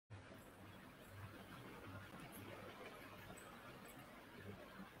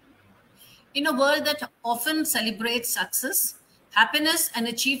In a world that often celebrates success, happiness, and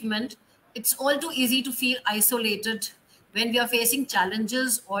achievement, it's all too easy to feel isolated when we are facing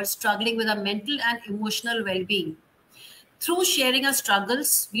challenges or struggling with our mental and emotional well being. Through sharing our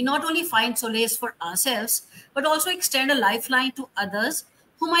struggles, we not only find solace for ourselves, but also extend a lifeline to others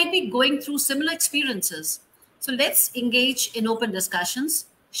who might be going through similar experiences. So let's engage in open discussions,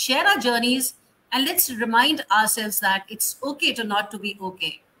 share our journeys, and let's remind ourselves that it's okay to not to be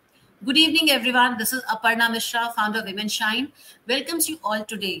okay. Good evening, everyone. This is Aparna Mishra, founder of Women Shine. Welcomes you all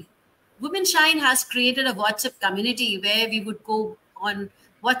today. Women Shine has created a WhatsApp community where we would go on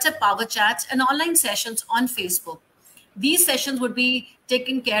WhatsApp power chats and online sessions on Facebook. These sessions would be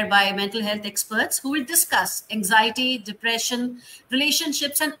taken care by mental health experts who will discuss anxiety, depression,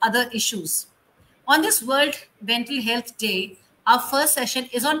 relationships, and other issues. On this World Mental Health Day, our first session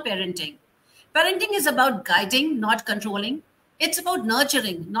is on parenting. Parenting is about guiding, not controlling. It's about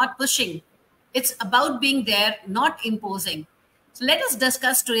nurturing, not pushing. It's about being there, not imposing. So let us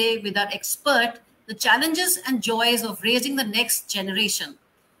discuss today with our expert the challenges and joys of raising the next generation.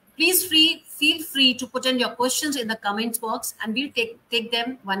 Please feel free to put in your questions in the comments box and we'll take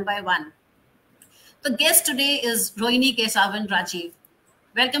them one by one. The guest today is Rohini KESAVAN RAJEEV.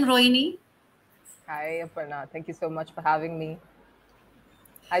 Welcome, Rohini. Hi, Aparna. Thank you so much for having me.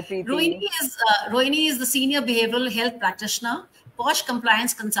 Hi, Preeti. Rohini is the senior behavioral health practitioner, POSH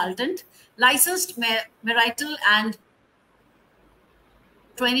compliance consultant, licensed marital and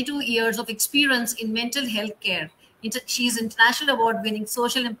 22 years of experience in mental health care. She is international award-winning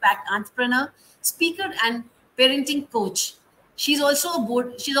social impact entrepreneur, speaker, and parenting coach. She's also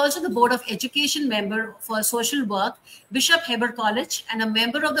the board of education member for social work, Bishop Heber College, and a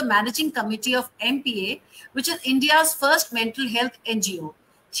member of the Managing Committee of MPA, which is India's first mental health NGO.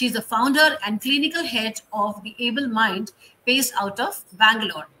 She's the founder and clinical head of the Able Mind, based out of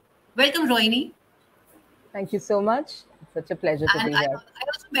Bangalore. Welcome, Rohini. Thank you so much. It's such a pleasure to be here. I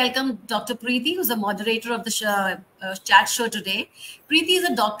also welcome Dr. Preeti, who's the moderator of the chat show today. Preeti is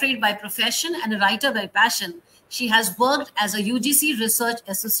a doctorate by profession and a writer by passion. She has worked as a UGC research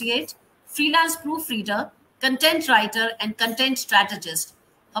associate, freelance proofreader, content writer, and content strategist.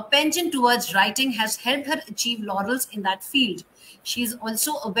 Her penchant towards writing has helped her achieve laurels in that field. She is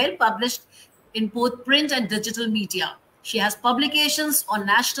also a well-published in both print and digital media. She has publications on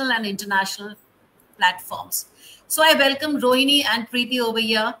national and international platforms. So I welcome Rohini and Preeti over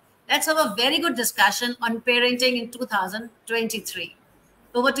here. Let's have a very good discussion on parenting in 2023.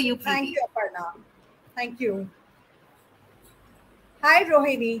 Over to you, Preeti. Thank you, Aparna. Thank you. Hi,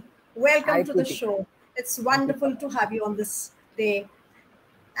 Rohini. Welcome to the show. It's wonderful to have you on this day.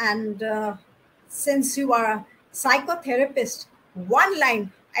 And since you are a psychotherapist, one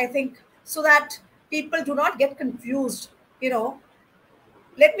line, I think, so that people do not get confused,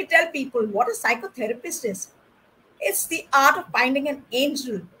 let me tell people what a psychotherapist is. It's the art of finding an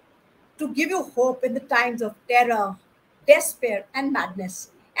angel to give you hope in the times of terror, despair, and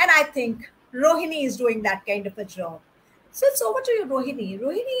madness. And I think Rohini is doing that kind of a job. So it's over to you, Rohini.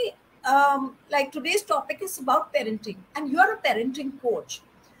 Rohini, like today's topic is about parenting, and you're a parenting coach.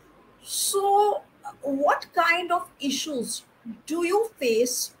 So what kind of issues do you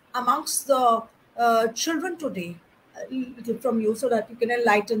face amongst the children today? From you, so that you can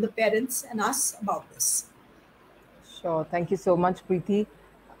enlighten the parents and us about this. Sure. Thank you so much, Preeti.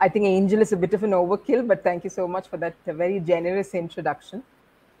 I think angel is a bit of an overkill, but thank you so much for that very generous introduction.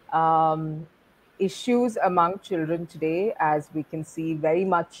 Issues among children today, as we can see very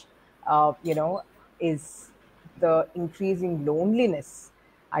much, is the increasing loneliness.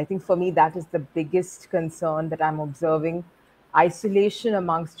 I think for me, that is the biggest concern that I'm observing. Isolation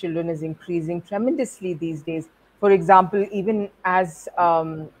amongst children is increasing tremendously these days. For example, even as,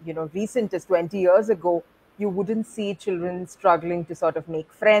 recent as 20 years ago, you wouldn't see children struggling to sort of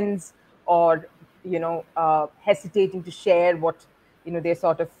make friends or, hesitating to share what, they're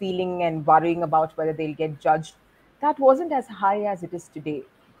sort of feeling and worrying about whether they'll get judged. That wasn't as high as it is today.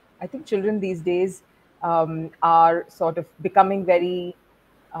 I think children these days are sort of becoming very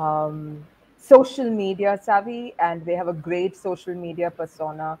social media savvy, and they have a great social media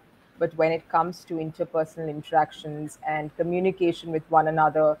persona. But when it comes to interpersonal interactions and communication with one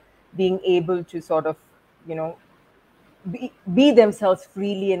another, being able to sort of, be themselves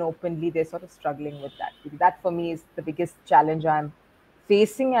freely and openly, they're sort of struggling with that. That for me is the biggest challenge I'm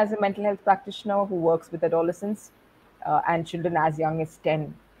facing as a mental health practitioner who works with adolescents and children as young as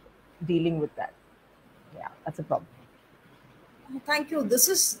 10, dealing with that. Yeah, that's a problem. Thank you. This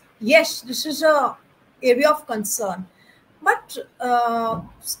is a area of concern. But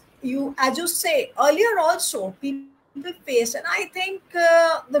as you say, earlier also, people we face. And I think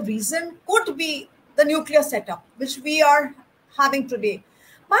the reason could be the nuclear setup, which we are having today.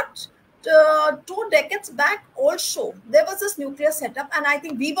 But 2 decades back, also, there was this nuclear setup, and I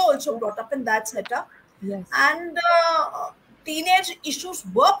think we were also brought up in that setup. Yes. And teenage issues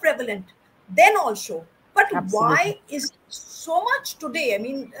were prevalent then also. But Absolutely. why is it so much today? I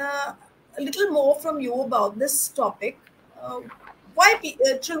mean, a little more from you about this topic. Why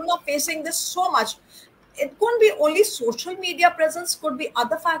children are facing this so much? It couldn't be only social media presence, could be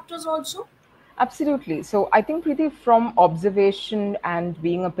other factors also. Absolutely. So I think, Preeti, from observation and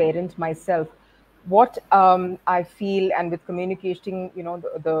being a parent myself, what I feel, and with communicating,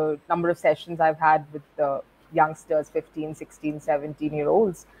 the number of sessions I've had with the youngsters, 15, 16,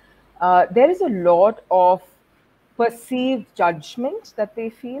 17-year-olds, there is a lot of perceived judgment that they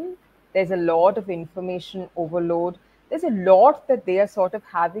feel. There's a lot of information overload. There's a lot that they are sort of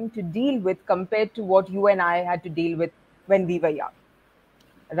having to deal with compared to what you and I had to deal with when we were young,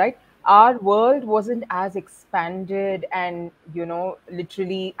 right? Our world wasn't as expanded, and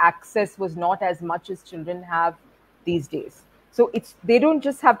literally access was not as much as children have these days. So they don't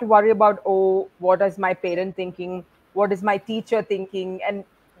just have to worry about, oh, what is my parent thinking, what is my teacher thinking, and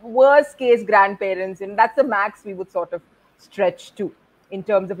worst case grandparents, and that's the max we would sort of stretch to in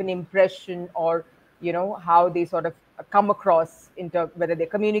terms of an impression, or how they sort of come across into whether they're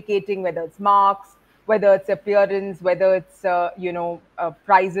communicating, whether it's marks, whether it's appearance, whether it's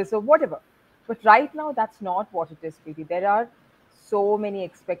prizes or whatever. But right now, that's not what it is, Preeti. There are so many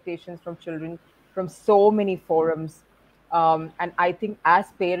expectations from children from so many forums, and I think as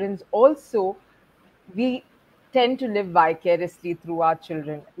parents also, we tend to live vicariously through our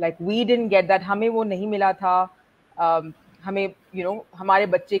children. Like, we didn't get that, हमें वो नहीं मिला था, हमें हमारे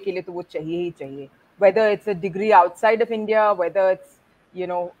बच्चे के लिए तो वो चाहिए ही चाहिए. Whether it's a degree outside of India, whether it's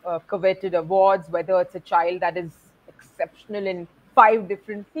coveted awards, whether it's a child that is exceptional in 5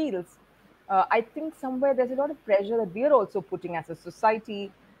 different fields. I think somewhere there's a lot of pressure that we are also putting as a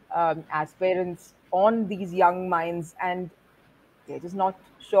society, as parents, on these young minds, and they're just not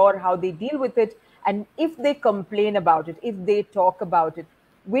sure how they deal with it. And if they complain about it, if they talk about it,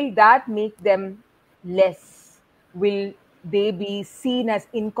 will that make them less? Will they be seen as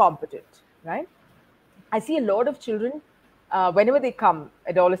incompetent, right? I see a lot of children, whenever they come,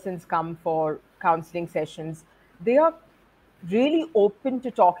 adolescents come for counseling sessions, they are really open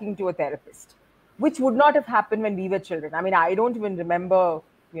to talking to a therapist, which would not have happened when we were children. I mean, I don't even remember,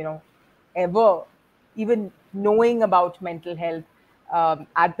 ever even knowing about mental health.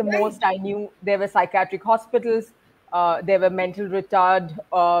 At the Right. most, I knew there were psychiatric hospitals, there were mental retard,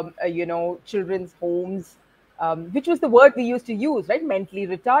 children's homes, which was the word we used to use, right? Mentally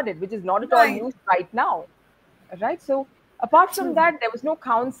retarded, which is not at all Right. used right now, right? So apart from True. that, there was no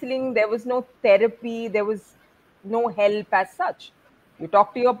counseling, there was no therapy, there was no help as such. You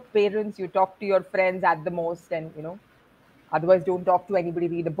talk to your parents, you talk to your friends at the most, and otherwise don't talk to anybody,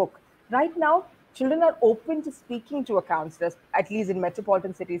 read a book. Right now, children are open to speaking to a counselor, at least in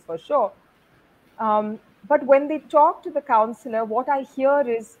metropolitan cities for sure. But when they talk to the counselor, what I hear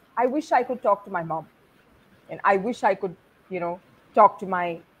is, I wish I could talk to my mom. And I wish I could, talk to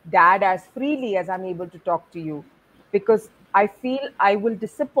my dad as freely as I'm able to talk to you, because I feel I will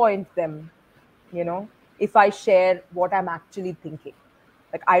disappoint them, if I share what I'm actually thinking.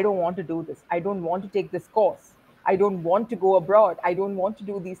 Like, I don't want to do this. I don't want to take this course. I don't want to go abroad. I don't want to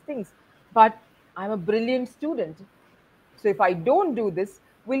do these things. But I'm a brilliant student. So if I don't do this,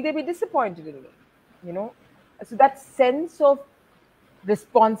 will they be disappointed in me? So that sense of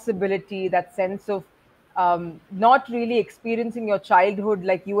responsibility, that sense of not really experiencing your childhood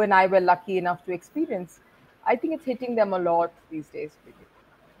like you and I were lucky enough to experience, I think it's hitting them a lot these days.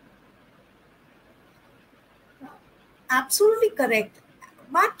 Absolutely correct.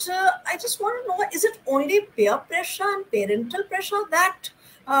 But I just want to know, is it only peer pressure and parental pressure that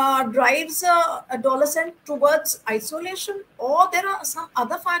drives adolescent towards isolation, or there are some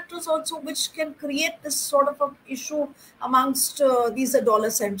other factors also which can create this sort of a issue amongst these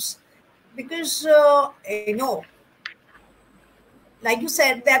adolescents? Because, like you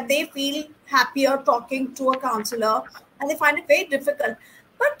said, that they feel happier talking to a counselor and they find it very difficult.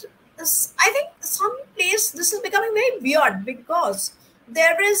 But I think some place this is becoming very weird, because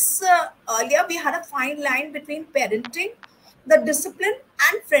there is earlier we had a fine line between parenting, the discipline,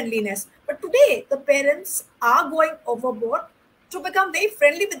 and friendliness. But today the parents are going overboard to become very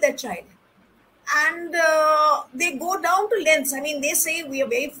friendly with their child, and they go down to lengths. I mean, they say we are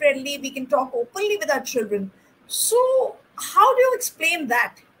very friendly, we can talk openly with our children. So, how do you explain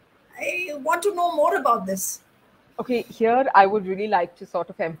that? I want to know more about this. Okay, here I would really like to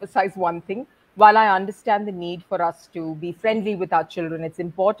sort of emphasize one thing. While I understand the need for us to be friendly with our children, it's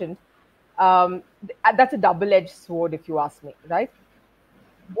important. That's a double-edged sword, if you ask me, right?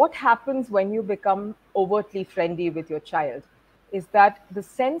 What happens when you become overtly friendly with your child is that the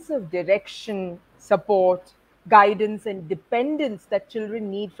sense of direction, support, guidance, and dependence that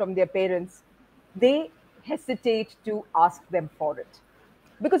children need from their parents, they hesitate to ask them for it.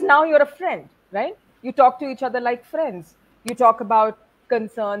 Because now you're a friend, right? You talk to each other like friends. You talk about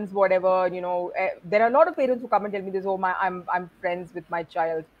concerns, whatever, there are a lot of parents who come and tell me this, oh, I'm friends with my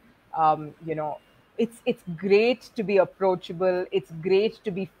child. um, you know it's great to be approachable, it's great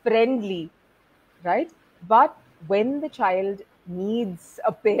to be friendly, right? But when the child needs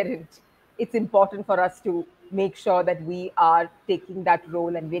a parent, it's important for us to make sure that we are taking that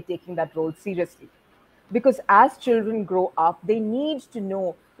role and we're taking that role seriously. Because as children grow up, they need to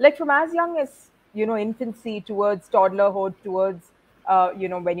know, like from as young as, infancy towards toddlerhood, towards,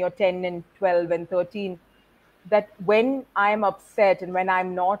 when you're 10 and 12 and 13, that when I'm upset and when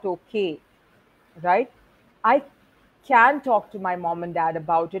I'm not okay, right? I can talk to my mom and dad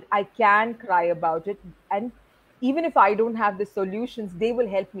about it. I can cry about it. And even if I don't have the solutions, they will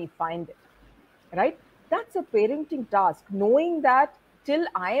help me find it, right? That's a parenting task, knowing that till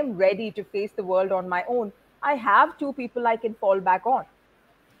I am ready to face the world on my own, I have two people I can fall back on.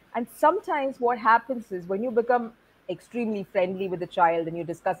 And sometimes what happens is when you become extremely friendly with the child and you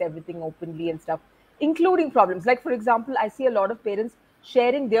discuss everything openly and stuff, including problems. Like, for example, I see a lot of parents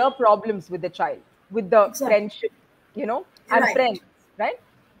sharing their problems with the child, with the Exactly. friendship, and Right. friends, right?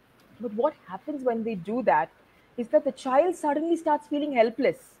 But what happens when they do that is that the child suddenly starts feeling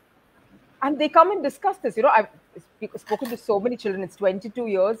helpless, and they come and discuss this. I've spoken to so many children. It's 22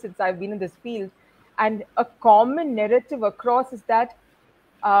 years since I've been in this field, and a common narrative across is that,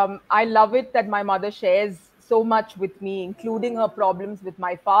 I love it that my mother shares so much with me, including her problems with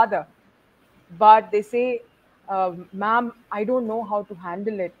my father. But they say, ma'am, I don't know how to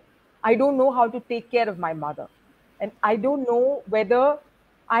handle it. I don't know how to take care of my mother. And I don't know whether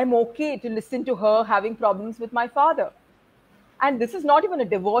I'm okay to listen to her having problems with my father. And this is not even a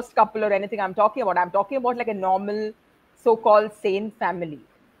divorced couple or anything I'm talking about. I'm talking about like a normal, so called sane family,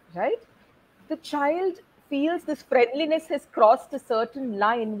 right? The child feels this friendliness has crossed a certain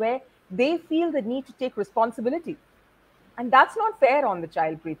line where they feel the need to take responsibility. And that's not fair on the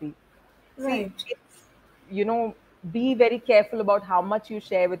child, Preeti. See, Right. it's, be very careful about how much you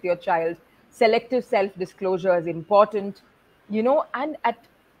share with your child. Selective self disclosure is important, and at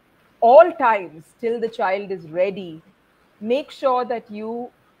all times, till the child is ready, make sure that you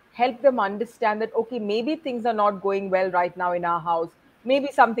help them understand that, okay, maybe things are not going well right now in our house. Maybe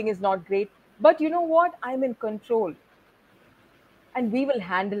something is not great, but you know what? I'm in control and we will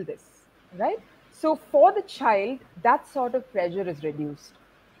handle this, right? So for the child, that sort of pressure is reduced.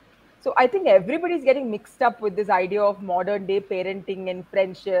 So I think everybody's getting mixed up with this idea of modern day parenting and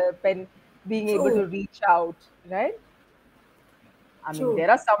friendship and being able True. to reach out, right? I mean, True.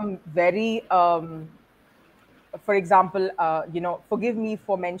 there are some very, for example, forgive me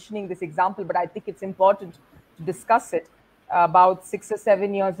for mentioning this example, but I think it's important to discuss it. About 6 or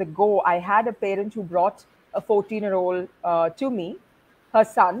 7 years ago, I had a parent who brought a 14-year-old to me, her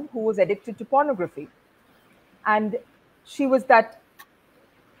son, who was addicted to pornography. And she was that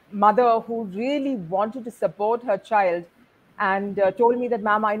mother who really wanted to support her child, and told me that,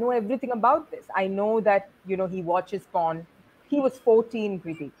 ma'am, I know everything about this. I know that, he watches porn. He was 14,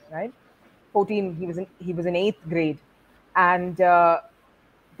 Preeti, right? 14, he was in 8th grade. And there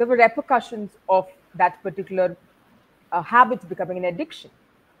were repercussions of that particular habit becoming an addiction.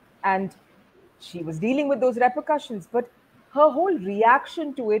 And she was dealing with those repercussions, but her whole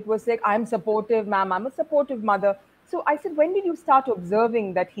reaction to it was like, I'm supportive, ma'am, I'm a supportive mother. So I said, when did you start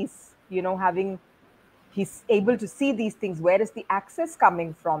observing that he's able to see these things? Where is the access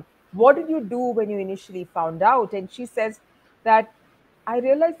coming from? What did you do when you initially found out? And she says that, I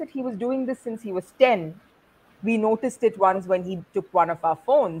realized that he was doing this since he was 10. We noticed it once when he took one of our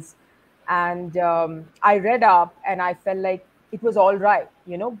phones. And I read up and I felt like it was all right.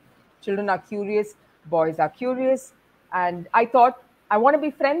 Children are curious, boys are curious. And I thought, I want to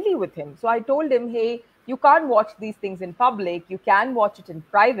be friendly with him. So I told him, hey, you can't watch these things in public. You can watch it in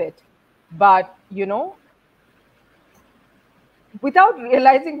private. But, without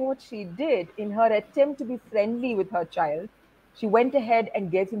realizing what she did, in her attempt to be friendly with her child, she went ahead and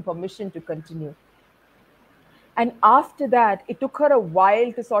gave him permission to continue. And after that, it took her a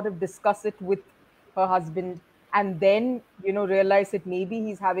while to sort of discuss it with her husband, and then, realize that maybe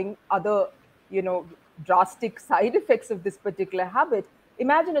he's having other, you know, drastic side effects of this particular habit.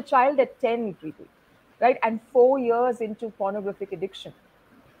 Imagine a child at 10, Preeti. right? And 4 years into pornographic addiction.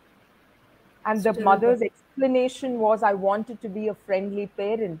 And the mother's explanation was, I wanted to be a friendly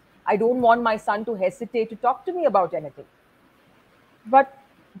parent. I don't want my son to hesitate to talk to me about anything. But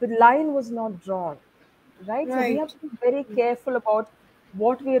the line was not drawn, right? So we have Right. to be very careful about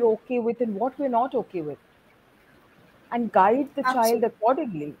what we're okay with and what we're not okay with, and guide the child Absolutely.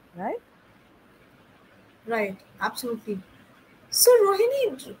 accordingly, right? Right. Absolutely. So,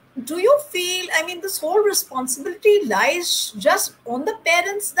 Rohini, do you feel, I mean, this whole responsibility lies just on the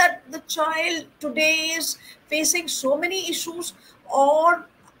parents, that the child today is facing so many issues, or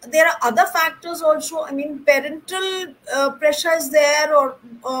there are other factors also? I mean, parental pressure is there, or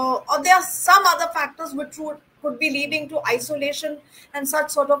there are some other factors which could be leading to isolation and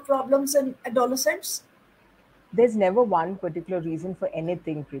such sort of problems in adolescents? There's never one particular reason for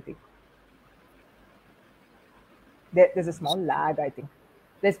anything, Preeti. There's a small lag, I think.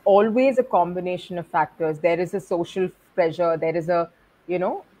 There's always a combination of factors. There is a social pressure. There is a,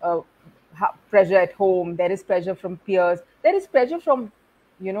 pressure at home. There is pressure from peers. There is pressure from,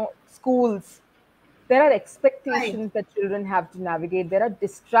 schools. There are Right. expectations that children have to navigate. There are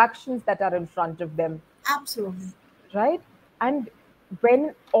distractions that are in front of them, Absolutely. right? And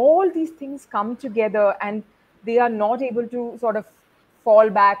when all these things come together and they are not able to sort of fall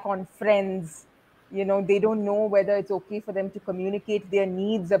back on friends, they don't know whether it's okay for them to communicate their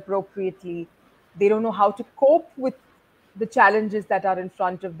needs appropriately. They don't know how to cope with the challenges that are in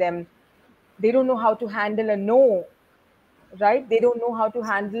front of them. They don't know how to handle a no, right? They don't know how to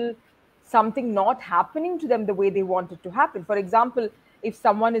handle something not happening to them the way they want it to happen. For example, if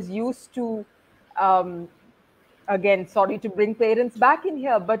someone is used to, again, sorry to bring parents back in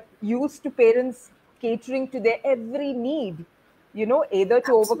here, but used to parents catering to their every need, either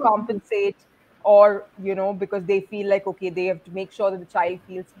to Absolutely. overcompensate or, because they feel like, okay, they have to make sure that the child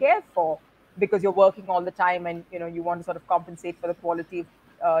feels cared for because you're working all the time and, you want to sort of compensate for the quality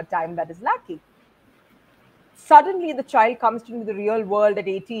of time that is lacking. Suddenly the child comes into the real world at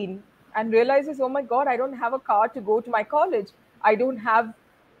 18 and realizes, oh my God, I don't have a car to go to my college. I don't have,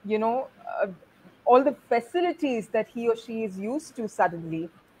 you know, uh, all the facilities that he or she is used to suddenly,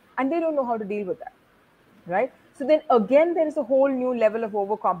 and they don't know how to deal with that, right? So then again, there is a whole new level of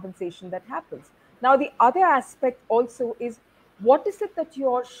overcompensation that happens. Now, the other aspect also is, what is it that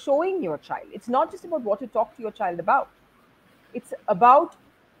you're showing your child? It's not just about what you talk to your child about. It's about,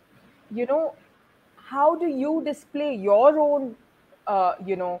 you know, how do you display your own,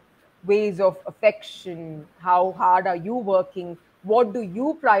 ways of affection? How hard are you working? What do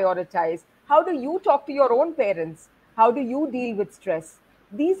you prioritize? How do you talk to your own parents? How do you deal with stress?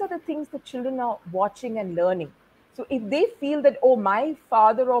 These are the things that children are watching and learning. So if they feel that, oh, my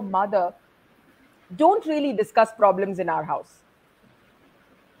father or mother don't really discuss problems in our house,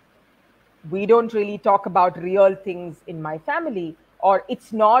 we don't really talk about real things in my family, or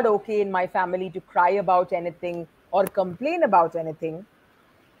it's not okay in my family to cry about anything or complain about anything,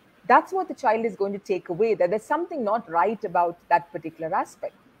 that's what the child is going to take away, that there's something not right about that particular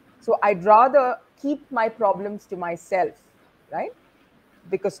aspect. So I'd rather keep my problems to myself, right?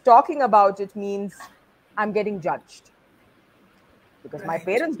 Because talking about it means I'm getting judged because my Right.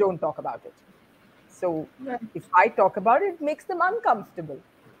 parents don't talk about it. So Right. if I talk about it, it makes them uncomfortable.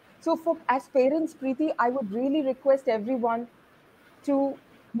 So for as parents, Preeti, I would really request everyone to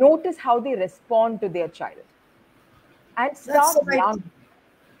notice how they respond to their child and That's start right. young.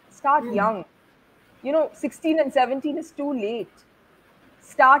 Start young. 16 and 17 is too late.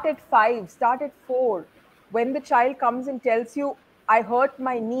 Start at 5, start at 4. When the child comes and tells you, I hurt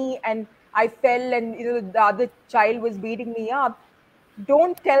my knee and I fell and the other child was beating me up,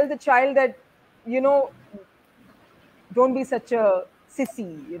 don't tell the child that, you know, don't be such a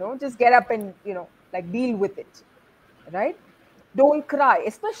sissy, just get up and, like deal with it, right? Don't cry,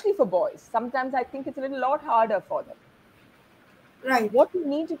 especially for boys. Sometimes I think it's a little lot harder for them. Right. What you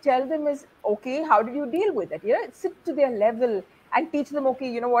need to tell them is, okay, how did you deal with it? Sit to their level and teach them,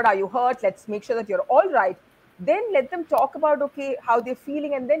 okay, you know what, are you hurt? Let's make sure that you're all right. Then let them talk about, okay, how they're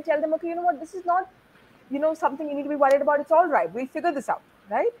feeling, and then tell them, okay, you know what, this is not, something you need to be worried about. It's all right. We'll figure this out,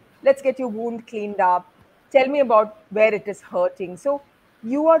 right? Let's get your wound cleaned up. Tell me about where it is hurting. So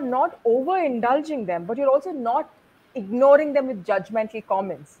you are not overindulging them, but you're also not ignoring them with judgmental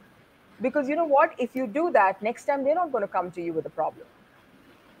comments. Because you know what? If you do that, next time they're not going to come to you with a problem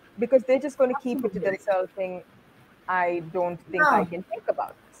because they're just going to keep it to Absolutely. themselves, saying, I don't think I Yeah. can think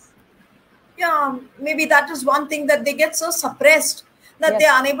about this. Yeah. Maybe that is one thing, that they get so suppressed that they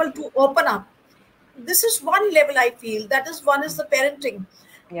Yes. are unable to open up. This is one level I feel. That is one is the parenting.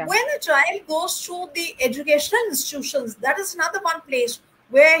 Yeah. When a child goes to the educational institutions, that is another one place.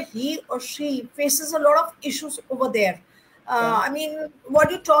 where he or she faces a lot of issues over there. I mean,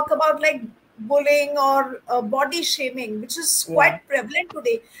 what you talk about, like bullying or body shaming, which is quite prevalent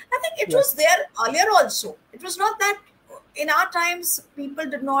today. I think it was there earlier also. It was not that in our times people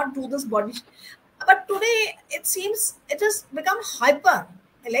did not do this body, but today it seems it has become hyper.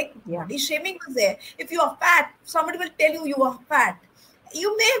 Like body shaming was there. If you are fat, somebody will tell you you are fat.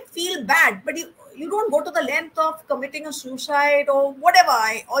 You may feel bad, but you don't go to the length of committing a suicide or whatever,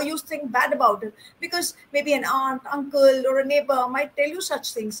 or you think bad about it because maybe an aunt, uncle, or a neighbor might tell you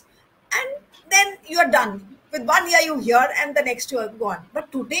such things, and then you are done. With 1 year you hear, and the next year gone.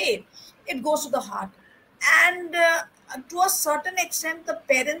 But today, it goes to the heart, and to a certain extent, the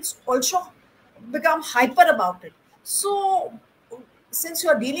parents also become hyper about it. So, since you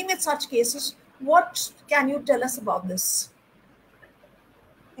are dealing with such cases, what can you tell us about this?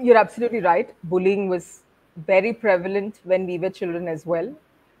 You're absolutely right. Bullying was very prevalent when we were children as well.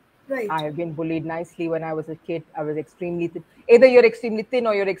 Right. I have been bullied nicely when I was a kid. I was extremely thin. Either you're extremely thin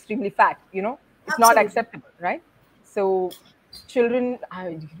or you're extremely fat. You know, it's not acceptable, right? So, children,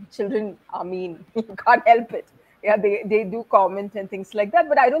 I mean, you can't help it. Yeah, they do comment and things like that.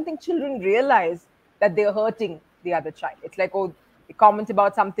 But I don't think children realize that they're hurting the other child. It's like, oh, they comment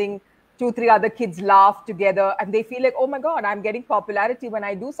about something, 2, 3 other kids laugh together, and they feel like, oh my God, I'm getting popularity when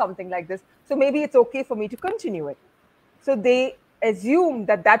I do something like this. So maybe it's okay for me to continue it. So they assume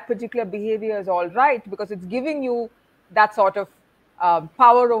that that particular behavior is all right because it's giving you that sort of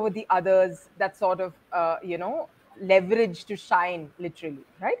power over the others, that sort of, leverage to shine, literally,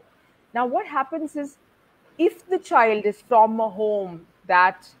 right? Now, what happens is if the child is from a home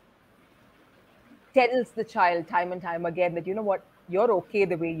that tells the child time and time again that, you know what, you're okay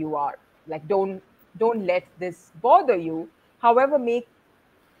the way you are, like don't let this bother you, however, make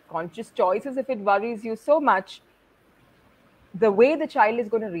conscious choices. If it worries you so much, the way the child is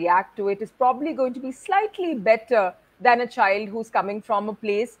going to react to it is probably going to be slightly better than a child who's coming from a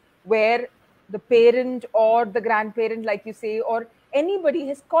place where the parent or the grandparent, like you say, or anybody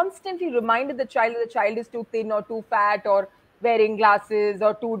has constantly reminded the child that the child is too thin or too fat or wearing glasses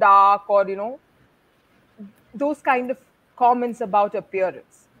or too dark, or those kind of comments about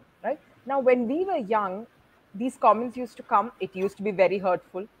appearance, right? Now, when we were young, these comments used to come. It used to be very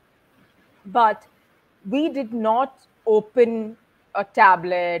hurtful, but we did not open a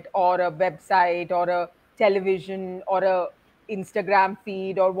tablet or a website or a television or a Instagram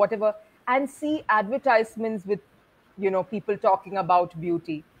feed or whatever and see advertisements with people talking about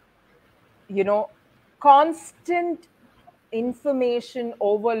beauty. Constant information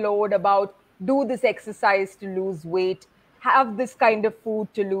overload about do this exercise to lose weight, have this kind of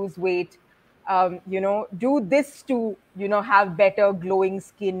food to lose weight, do this to have better glowing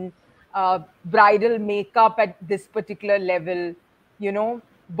skin, bridal makeup at this particular level,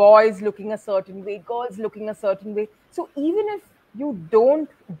 boys looking a certain way, girls looking a certain way. So even if you don't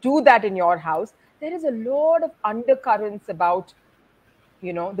do that in your house, there is a lot of undercurrents about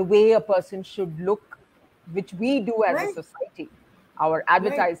the way a person should look, which we do as a society. Our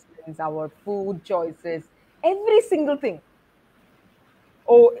advertisements, our food choices, every single thing.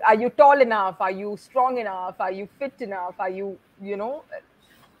 Oh, are you tall enough? Are you strong enough? Are you fit enough? Are you,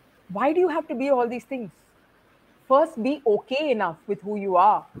 why do you have to be all these things? First, be okay enough with who you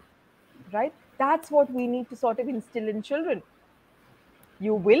are, right? That's what we need to sort of instill in children.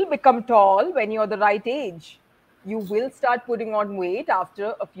 You will become tall when you're the right age. You will start putting on weight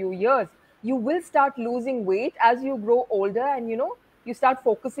after a few years. You will start losing weight as you grow older and, you start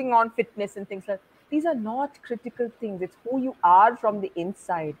focusing on fitness and things like that. These are not critical things. It's who you are from the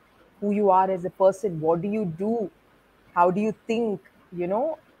inside, who you are as a person. What do you do? How do you think?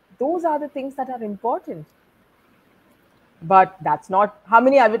 Those are the things that are important. But that's not how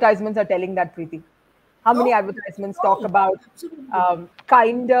many advertisements are telling that, Preeti. How many advertisements talk about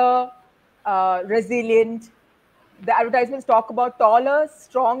kinder, resilient? The advertisements talk about taller,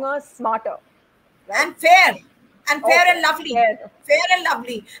 stronger, smarter, right? And fair. And fair and lovely. Fair and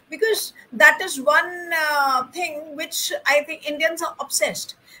lovely. Because that is one thing which I think Indians are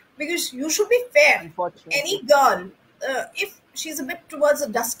obsessed. Because you should be fair. Any girl, if she's a bit towards a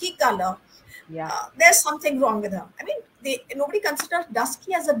dusky color, there's something wrong with her. I mean, nobody considers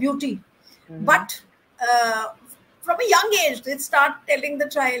dusky as a beauty. Mm-hmm. But from a young age, they start telling the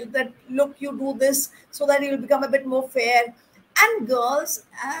child that, look, you do this so that you'll become a bit more fair. And girls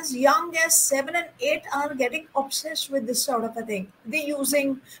as young as 7 and 8 are getting obsessed with this sort of a thing. They're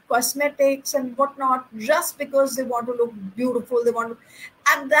using cosmetics and whatnot just because they want to look beautiful.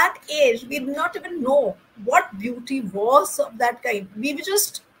 At that age, we did not even know what beauty was of that kind. We were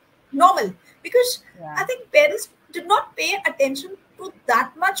just normal because I think parents did not pay attention to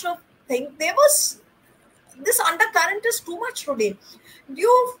that much of thing. There was this undercurrent is too much today. Do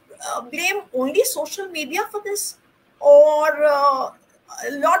you blame only social media for this, or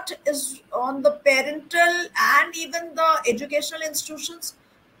a lot is on the parental and even the educational institutions?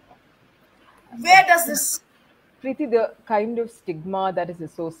 Where does this? Preeti, the kind of stigma that is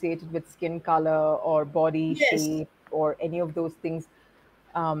associated with skin color or body Yes, shape or any of those things,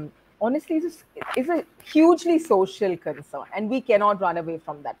 honestly, is a hugely social concern, and we cannot run away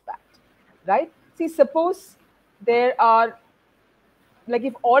from that fact, right? See, suppose there are, like,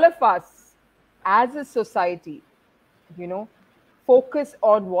 if all of us as a society, you know, focus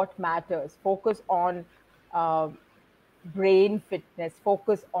on what matters, focus on um brain fitness,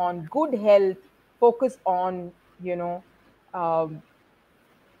 focus on good health, focus on, you know, um,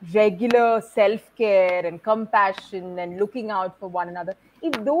 regular self care and compassion and looking out for one another.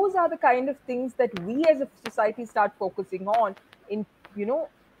 If those are the kind of things that we as a society start focusing on, in, you know,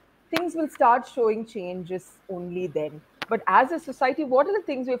 things will start showing changes only then. But as a society, what are the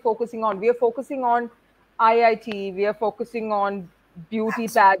things we're focusing on? We are focusing on IIT, we are focusing on beauty absolutely.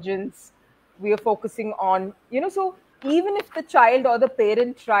 pageants, we are focusing on, you know, so even if the child or the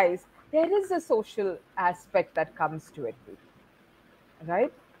parent tries, there is a social aspect that comes to it,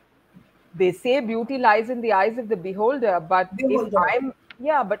 right? They say beauty lies in the eyes of the beholder, but if Beholder. I'm,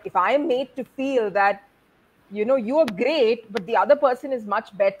 yeah, but if I'm made to feel that, you know, you're great but the other person is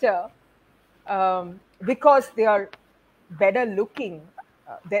much better, because they are better looking.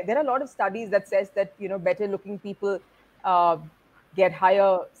 There are a lot of studies that says that, you know, better looking people uh, get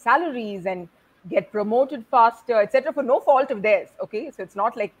higher salaries and get promoted faster, etc., for no fault of theirs. Okay, so it's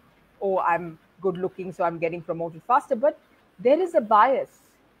not like, oh, I'm good looking so I'm getting promoted faster, but there is a bias,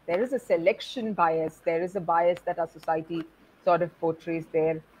 there is a selection bias, there is a bias that our society sort of portrays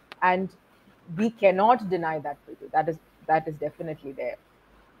there, and we cannot deny that. That is definitely there.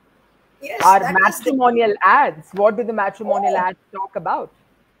 Yes, Our that is the. matrimonial ads, what do the matrimonial Oh, ads talk about?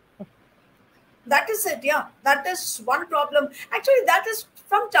 that is it. Yeah, that is one problem. Actually, that is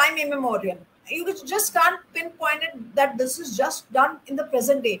from time immemorial. You just can't pinpoint it that this is just done in the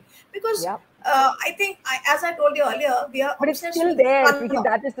present day, because Yeah, I think, as I told you earlier, we are but it's obsessed still with there, Preeti. color.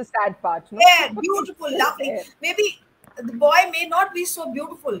 That is the sad part, no? Yeah, It's beautiful, still lovely. there. Maybe the boy may not be so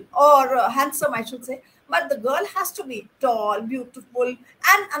beautiful or handsome, I should say, but the girl has to be tall, beautiful.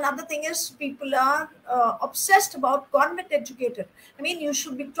 And another thing is, people are obsessed about convent educated. I mean, you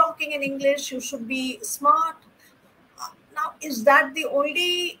should be talking in English, you should be smart. Now, is that the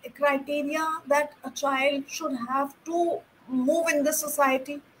only criteria that a child should have to move in the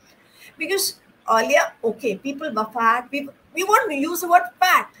society? Because earlier, okay, people were fat. We won't use the word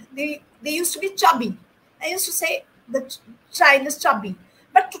fat. They used to be chubby. I used to say the child is chubby.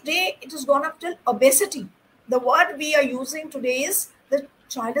 But today it has gone up till obesity. The word we are using today is the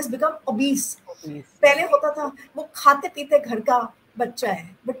child has become obese. Obese, पहले yeah. होता था वो खाते पीते घर का बच्चा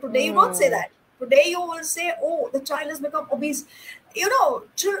है, but today you won't say Mm, that. Today you will say, oh, the child has become obese. You know,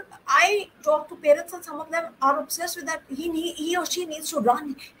 I talk to parents and some of them are obsessed with that. He or she needs to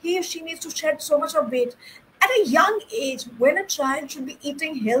run, he or she needs to shed so much of weight at a young age. When a child should be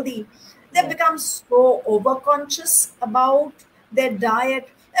eating healthy, they yes. become so over conscious about their diet.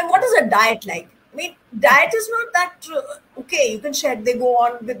 And what is a diet like? I mean, diet is not that okay, you can shed. They go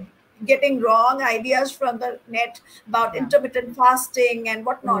on with getting wrong ideas from the net about Yeah. intermittent fasting and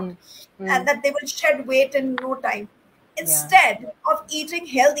whatnot, Mm, and mm, that they will shed weight in no time yeah. instead of eating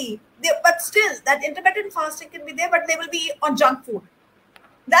healthy. But still, that intermittent fasting can be there, but they will be on junk food.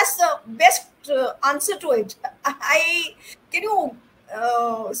 That's the best answer to it. I can you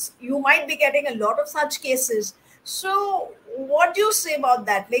you might be getting a lot of such cases. So what do you say about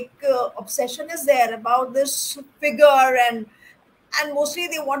that? Like obsession is there about this figure, and mostly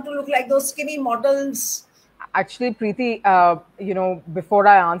they want to look like those skinny models. Actually, Preeti, you know, before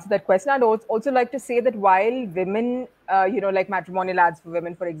I answer that question, I'd also like to say that while women, you know, like matrimonial ads for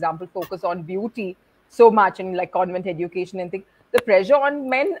women, for example, focus on beauty so much and like convent education and things, the pressure on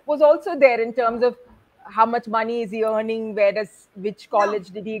men was also there in terms of how much money is he earning, which Yeah. college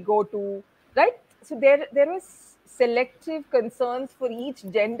did he go to, right? So there was selective concerns for each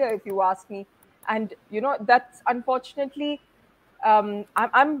gender, if you ask me, and you know that's unfortunately,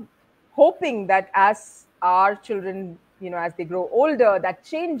 I'm hoping that as our children, you know, as they grow older, that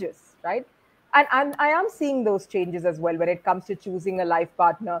changes, right? And I am seeing those changes as well when it comes to choosing a life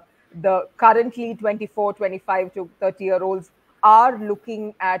partner. The currently 24, 25 to 30-year-olds are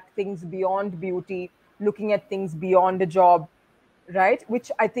looking at things beyond beauty, looking at things beyond a job, right?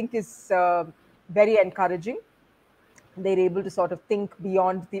 Which I think is very encouraging. They're able to sort of think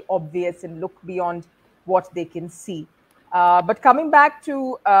beyond the obvious and look beyond what they can see. But coming back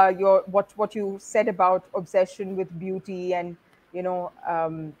to your what you said about obsession with beauty and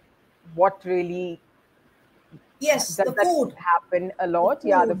what really Yes, does the that food, happen a the lot?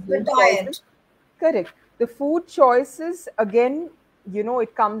 Yeah, the food, the food choices. diet. Correct. The food choices, again,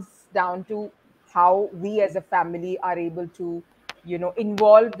 it comes down to how we as a family are able to,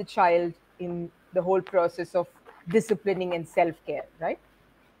 involve the child in the whole process of disciplining and self-care, right?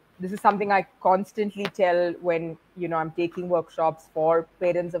 This is something I constantly tell when, I'm taking workshops for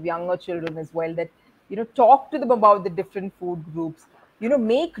parents of younger children as well, that, talk to them about the different food groups,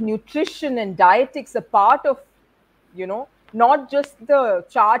 make nutrition and dietetics a part of, not just the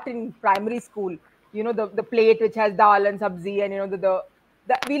chart in primary school, the plate which has dal and sabzi and,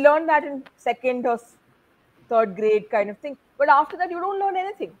 we learn that in second or third grade kind of thing. But after that, you don't learn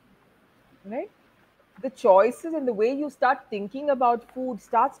anything, right? The choices and the way you start thinking about food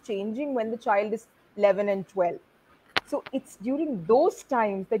starts changing when the child is 11 and 12. So it's during those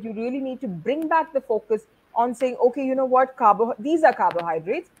times that you really need to bring back the focus on saying, okay, you know what, these are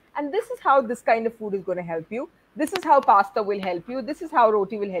carbohydrates, and this is how this kind of food is going to help you. This is how pasta will help you. This is how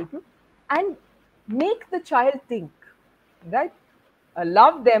roti will help you. And make the child think, right?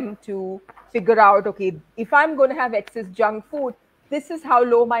 Allow them to figure out, okay, if I'm going to have excess junk food, this is how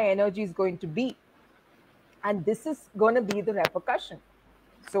low my energy is going to be, and this is going to be the repercussion.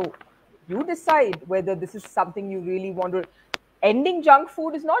 So you decide whether this is something you really want to. Ending junk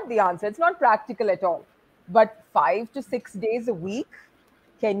food is not the answer. It's not practical at all. But 5 to 6 days a week,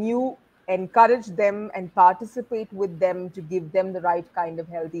 can you encourage them and participate with them to give them the right kind of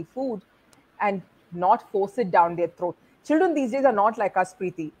healthy food and not force it down their throat? Children these days are not like us,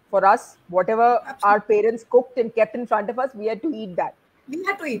 Preeti. For us, whatever our Absolutely. parents cooked and kept in front of us, we had to eat that. We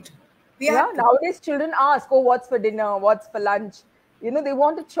had to eat. We Yeah, had to. nowadays children ask, oh, what's for dinner? What's for lunch? They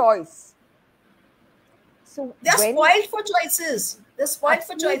want a choice. So They're when spoiled for choices. They're spoiled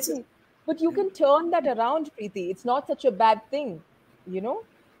for choices. absolutely, but you can turn that around, Preeti. It's not such a bad thing, when you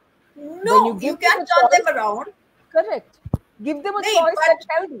No, you give them can a turn choice. them around. Correct. Give them a Nay, choice but that's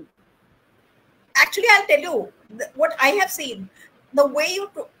healthy. actually, I'll tell you what I have seen. The way you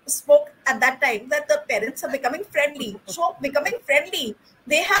spoke at that time, that the parents are becoming friendly. So, becoming friendly,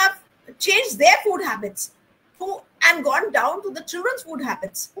 they have changed their food habits and gone down to the children's food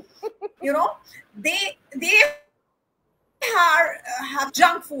habits. You know, they are have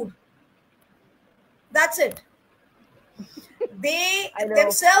junk food. That's it. They I know.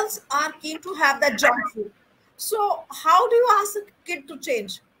 themselves are keen to have that junk food. So, how do you ask a kid to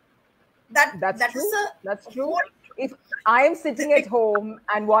change? That's That is true. That's a true. whole. If I am sitting at home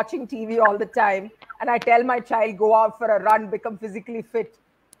and watching TV all the time and I tell my child, go out for a run, become physically fit,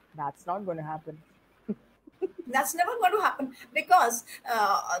 that's not going to happen. That's never going to happen because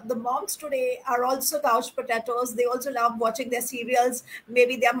the moms today are also couch potatoes. They also love watching their serials.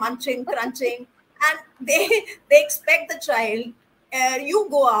 Maybe they're munching, crunching, and they expect the child. You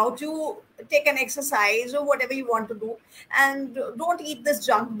go out, you take an exercise or whatever you want to do, and don't eat this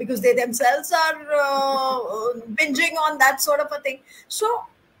junk because they themselves are binging on that sort of a thing. So,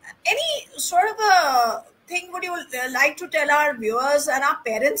 any sort of a thing would you like to tell our viewers and our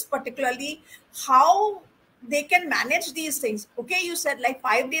parents, particularly, how they can manage these things? Okay, you said like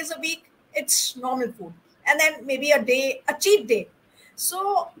 5 days a week, it's normal food, and then maybe a day, a cheat day.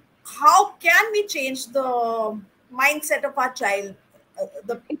 So, how can we change the mindset of our child?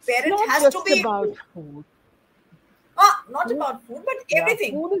 The It's parent not has to just be about food. not Food, about food, but yeah,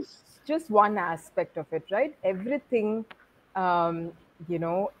 everything. food is just one aspect of it, right? Everything, um,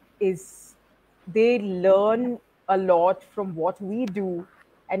 is they learn a lot from what we do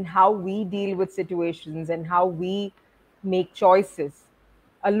and how we deal with situations and how we make choices,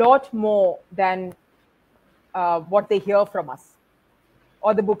 a lot more than what they hear from us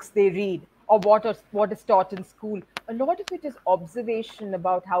or the books they read or what is taught in school. A lot of it is observation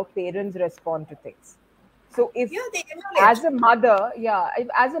about how parents respond to things. So if Yeah, they emulate. as a mother, if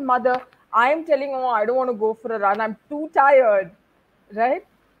as a mother I am telling, oh, I don't want to go for a run, I'm too tired, right?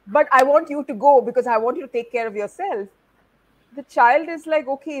 But I want you to go because I want you to take care of yourself. The child is like,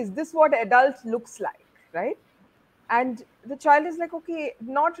 okay, is this what adult looks like, right? And the child is like, okay,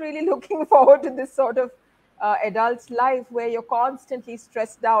 not really looking forward to this sort of adult's life where you're constantly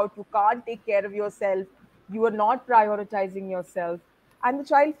stressed out, you can't take care of yourself, you are not prioritizing yourself. And the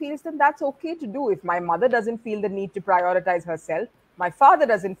child feels that that's okay to do. If my mother doesn't feel the need to prioritize herself, my father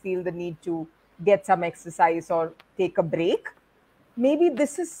doesn't feel the need to get some exercise or take a break, maybe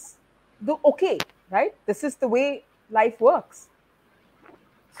this is the okay, right? This is the way life works.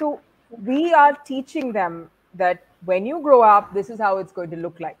 So we are teaching them that when you grow up, this is how it's going to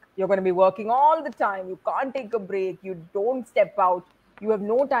look like. You're going to be working all the time. You can't take a break. You don't step out. You have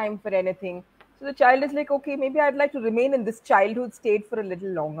no time for anything. So the child is like, okay, maybe I'd like to remain in this childhood state for a little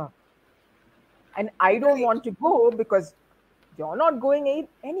longer. And I don't want to go because you're not going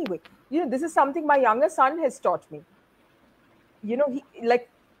anyway. This is something my younger son has taught me. He, like,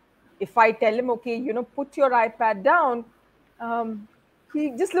 if I tell him, okay, put your iPad down,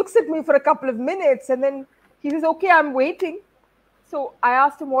 he just looks at me for a couple of minutes and then he says, okay, I'm waiting. So I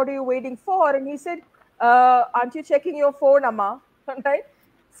asked him, what are you waiting for? And he said, aren't you checking your phone, Amma? Right?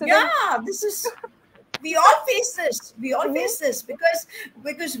 So this is, we all face this. We all face this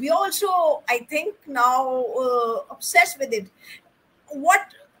because we also, I think, now obsessed with it.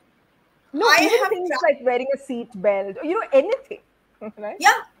 Even things like wearing a seat belt, anything. Right?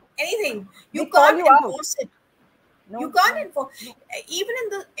 Yeah, anything. You can't enforce it. You can't enforce. Even in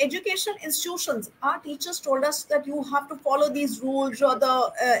the education institutions, our teachers told us that you have to follow these rules, or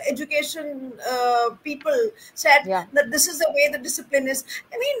the education people said that this is the way the discipline is.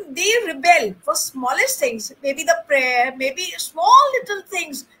 I mean, they rebel for smallest things, maybe the prayer, maybe small little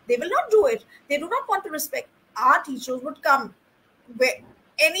things. They will not do it. They do not want to respect. Our teachers would come,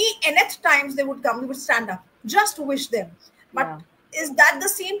 nth times they would come, they would stand up just to wish them. But is that the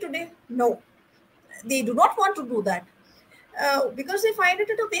same today? No. They do not want to do that because they find it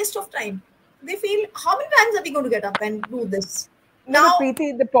a waste of time. They feel, how many times are we going to get up and do this? Now,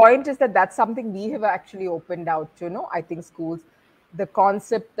 Preeti, the point is that that's something we have actually opened out to, I think schools, the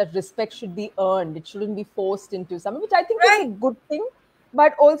concept that respect should be earned. It shouldn't be forced into something, which I think is a good thing.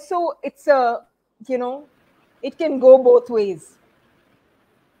 But also it's it can go both ways.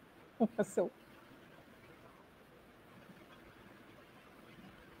 So.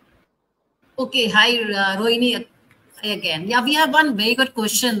 Okay, hi, Rohini again. Yeah, we have one very good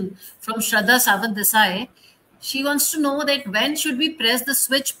question from Shraddha Savant-Desai. She wants to know that when should we press the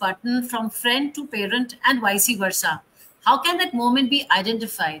switch button from friend to parent and vice versa? How can that moment be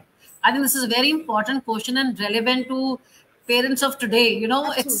identified? I think this is a very important question and relevant to parents of today.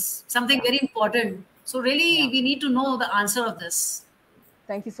 It's something very important. So really, we need to know the answer of this.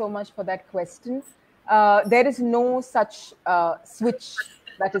 Thank you so much for that question. There is no such switch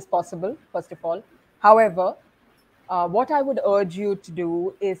that is possible, first of all. However, what I would urge you to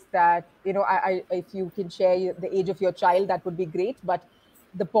do is that, if you can share the age of your child, that would be great. But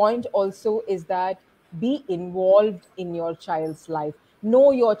the point also is that be involved in your child's life.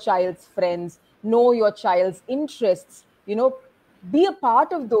 Know your child's friends, know your child's interests, be a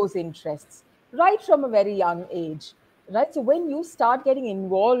part of those interests right from a very young age, right? So when you start getting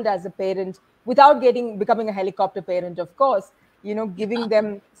involved as a parent, without becoming a helicopter parent, of course, giving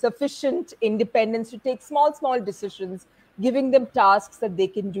them sufficient independence to take small decisions, giving them tasks that they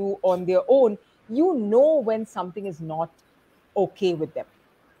can do on their own, when something is not okay with them,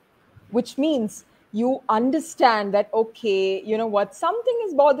 which means you understand that, okay, something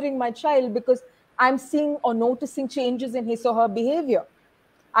is bothering my child because I'm seeing or noticing changes in his or her behavior.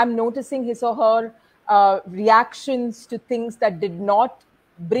 I'm noticing his or her reactions to things that did not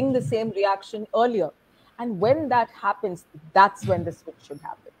bring the same reaction earlier. And when that happens, that's when the switch should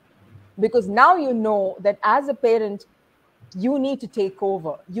happen. Because now that as a parent, you need to take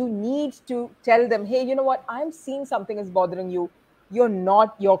over. You need to tell them, hey, you know what? I'm seeing something is bothering you. You're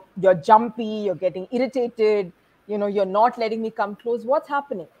jumpy, you're getting irritated, you're not letting me come close. What's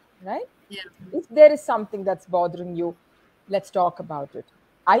happening, right? Yeah. If there is something that's bothering you, let's talk about it.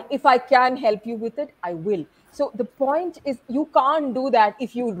 If I can help you with it, I will. So the point is, you can't do that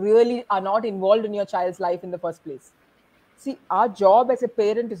if you really are not involved in your child's life in the first place. See, our job as a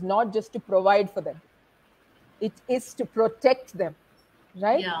parent is not just to provide for them. It is to protect them,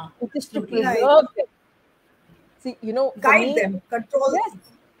 right? Yeah, it is to preserve them. See, guide them, control them.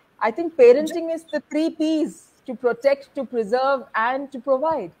 I think parenting is the 3 Ps: to protect, to preserve, and to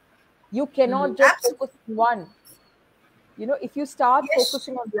provide. You cannot just focus on one. If you start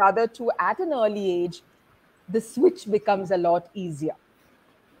focusing on the other two at an early age, the switch becomes a lot easier.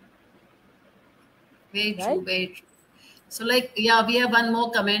 Very true, very true. So we have one more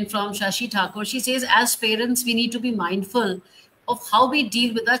comment from Shashi Thakur. She says, as parents, we need to be mindful of how we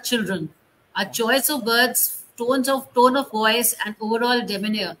deal with our children. Our choice of words, tone of voice, and overall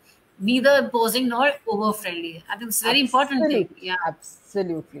demeanor, neither imposing nor over-friendly. I think it's a very important thing. Yeah.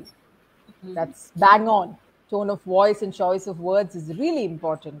 Absolutely. That's bang on. Tone of voice and choice of words is really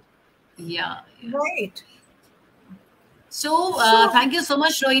important. Yeah. Right. So thank you so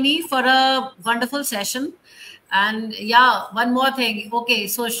much, Rohini, for a wonderful session. And one more thing. Okay,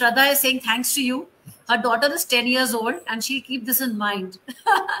 so Shraddha is saying thanks to you. Her daughter is 10 years old and she'll keep this in mind.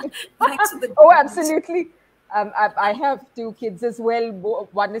 Oh, absolutely. I have two kids as well.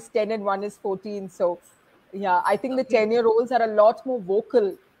 One is 10 and one is 14. So, yeah, I think the 10-year-olds are a lot more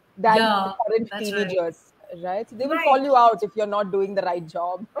vocal than the Yeah, current that's right. teenagers, right? So they will call Right. you out if you're not doing the right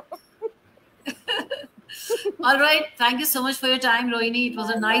job. All right. Thank you so much for your time, Rohini. It was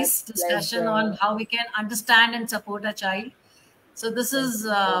a My nice discussion on pleasure. how we can understand and support a child. So this Thank is you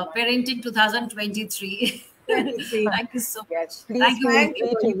so much. Parenting 2023. 23. Thank you so Yes, much. please Thank you, feel Thank you,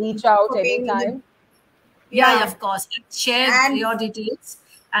 Rohini. free to Rohini, reach out for being in the. anytime. Yeah, yeah, Yeah. of course. Share And your details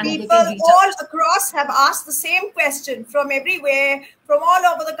and they people can reach all out. across have asked the same question from everywhere, from all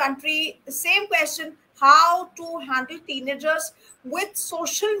over the country. The same question: how to handle teenagers with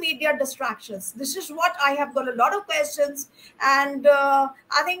social media distractions. This is what I have got a lot of questions, and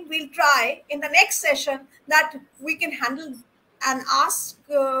I think we'll try in the next session that we can handle and ask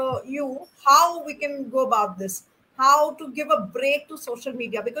you how we can go about this, how to give a break to social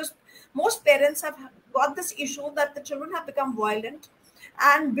media, because most parents have got this issue that the children have become violent,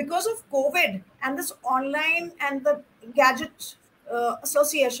 and because of COVID and this online and the gadget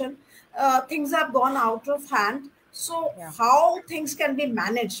association, things have gone out of hand. So Yeah, how things can be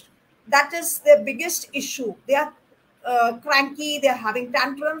managed, that is the biggest issue. They are cranky, they are having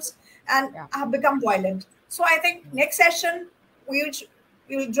tantrums and yeah. have become violent. So I think next session we will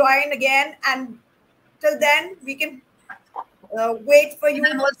we will join again, and till then we can wait for And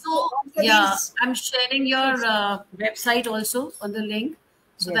I'm you to also, answer yeah, these I'm sharing your questions, website also on the link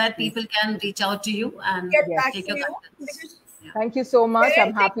so Yes, that please. people can reach out to you and get back take to your you, guidance. because Yeah. Thank you so much.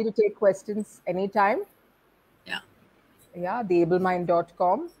 I'm parenting. happy to take questions anytime. Yeah. Yeah,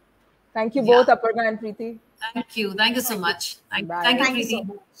 theablemind.com. Thank you Yeah. both, Aparna and Preeti. Thank you. Thank you so Thank you. much. Thank Bye. you, Thank you so Preeti.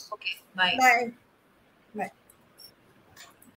 much. Okay. Bye. Bye.